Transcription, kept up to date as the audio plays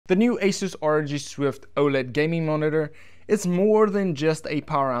The new Asus ROG Swift OLED gaming monitor is more than just a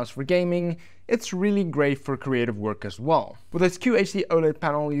powerhouse for gaming, it's really great for creative work as well. With its QHD OLED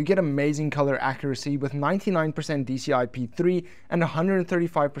panel, you get amazing color accuracy with 99% DCI-P3 and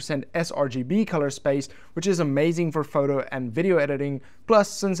 135% sRGB color space, which is amazing for photo and video editing. Plus,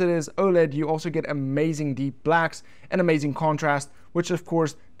 since it is OLED, you also get amazing deep blacks and amazing contrast, which of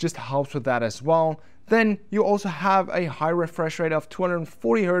course just helps with that as well. Then you also have a high refresh rate of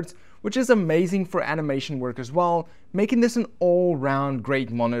 240 Hz, which is amazing for animation work as well, making this an all-round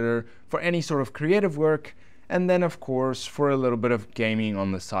great monitor for any sort of creative work, and then of course for a little bit of gaming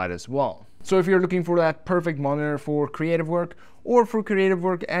on the side as well. So if you're looking for that perfect monitor for creative work or for creative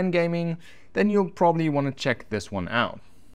work and gaming, then you'll probably want to check this one out.